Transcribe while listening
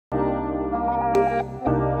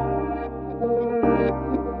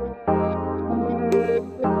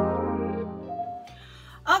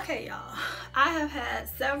I have had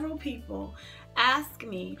several people ask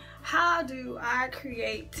me, how do I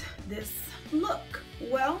create this look?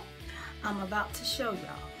 Well, I'm about to show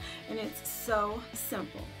y'all, and it's so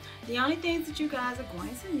simple. The only things that you guys are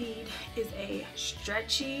going to need is a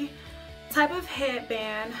stretchy type of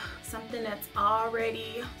headband, something that's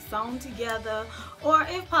already sewn together, or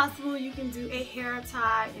if possible you can do a hair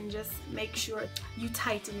tie and just make sure you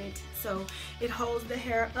tighten it so it holds the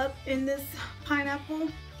hair up in this pineapple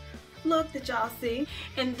look that y'all see.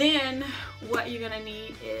 And then what you're gonna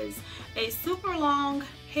need is a super long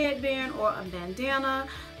headband or a bandana,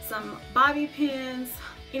 some bobby pins,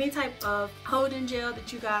 any type of holding gel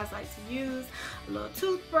that you guys like to use, a little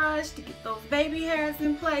toothbrush to get those baby hairs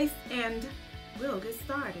in place, and we'll get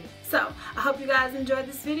started. So I hope you guys enjoyed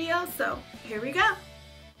this video, so here we go.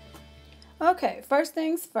 Okay, first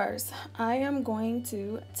things first, I am going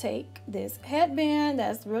to take this headband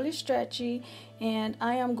that's really stretchy and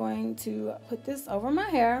I am going to put this over my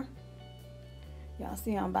hair. Y'all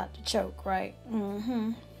see I'm about to choke, right?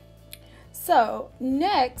 So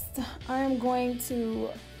next, I am going to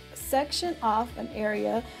section off an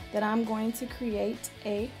area that I'm going to create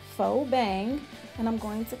a faux bang, and I'm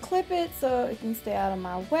going to clip it so it can stay out of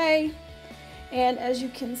my way. And as you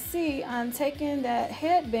can see, I'm taking that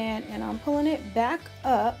headband and I'm pulling it back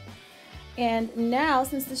up. And now,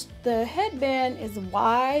 since the headband is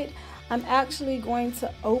wide, I'm actually going to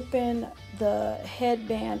open the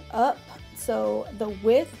headband up so the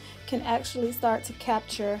width can actually start to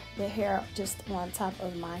capture the hair just on top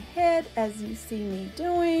of my head, as you see me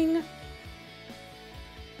doing.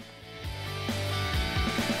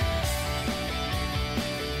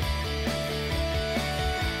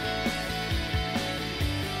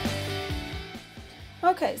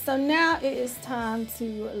 Okay, so now it is time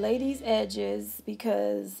to lay these edges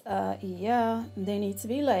because yeah, they need to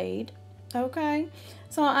be laid. Okay,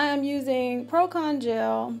 so I am using Pro-Con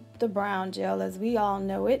gel, the brown gel as we all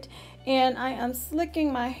know it, and I am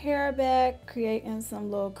slicking my hair back, creating some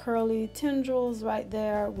little curly tendrils right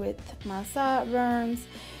there with my sideburns.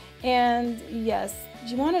 And yes,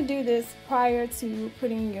 you want to do this prior to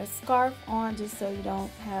putting your scarf on, just so you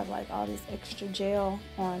don't have like all this extra gel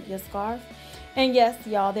on your scarf. And yes,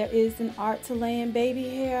 y'all, there is an art to laying baby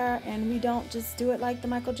hair, and we don't just do it like the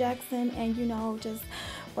Michael Jackson and, you know, just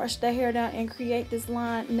brush the hair down and create this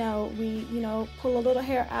line. No, we, you know, pull a little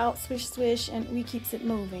hair out, swish, swish, and we keeps it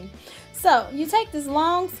moving. So you take this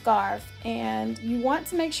long scarf and you want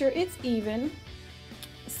to make sure it's even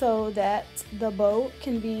so that the bow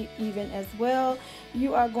can be even as well.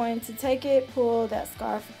 You are going to take it, pull that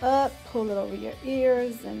scarf up, pull it over your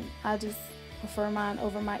ears, and I just prefer mine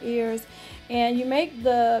over my ears, and you make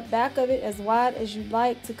the back of it as wide as you'd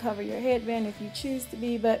like to cover your headband if you choose to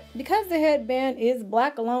be, but because the headband is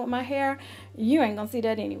black along with my hair, you ain't gonna see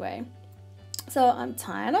that anyway. So I'm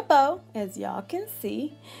tying a bow, as y'all can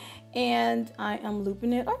see, and I am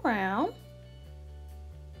looping it around.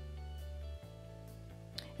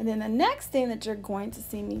 And then the next thing that you're going to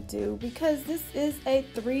see me do, because this is a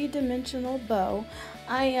three-dimensional bow,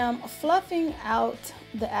 I am fluffing out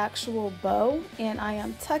the actual bow and I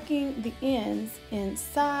am tucking the ends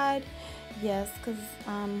inside. Yes, because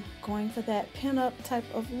I'm going for that pinup type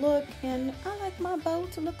of look, and I like my bow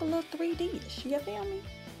to look a little 3D-ish. You feel me?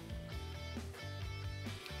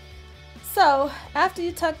 So after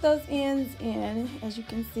you tuck those ends in, as you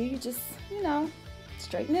can see, you just, you know,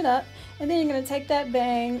 straighten it up, and then you're going to take that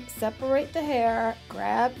bang, separate the hair,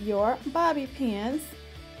 grab your bobby pins,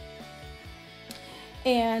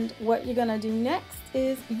 and what you're going to do next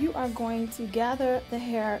is you are going to gather the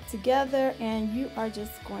hair together and you are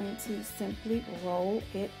just going to simply roll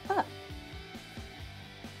it up.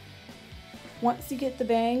 Once you get the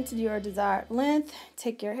bang to your desired length,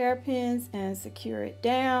 take your hairpins and secure it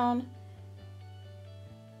down.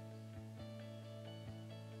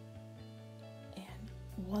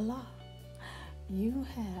 Voila, you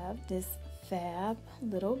have this fab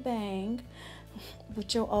little bang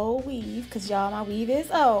with your old weave, because y'all, my weave is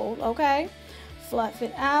old. Okay, fluff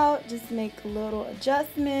it out, just make little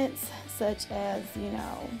adjustments such as, you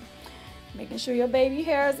know, making sure your baby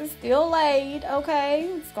hairs are still laid.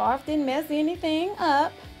 Okay, scarf didn't mess anything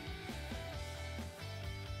up.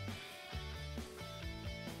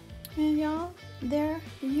 And y'all, there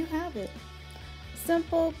you have it.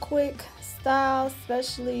 Simple, quick style,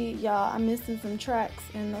 especially y'all, I'm missing some tracks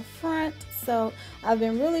in the front, so I've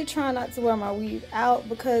been really trying not to wear my weave out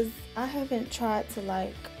because I haven't tried to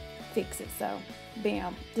like fix it. So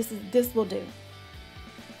bam, this will do.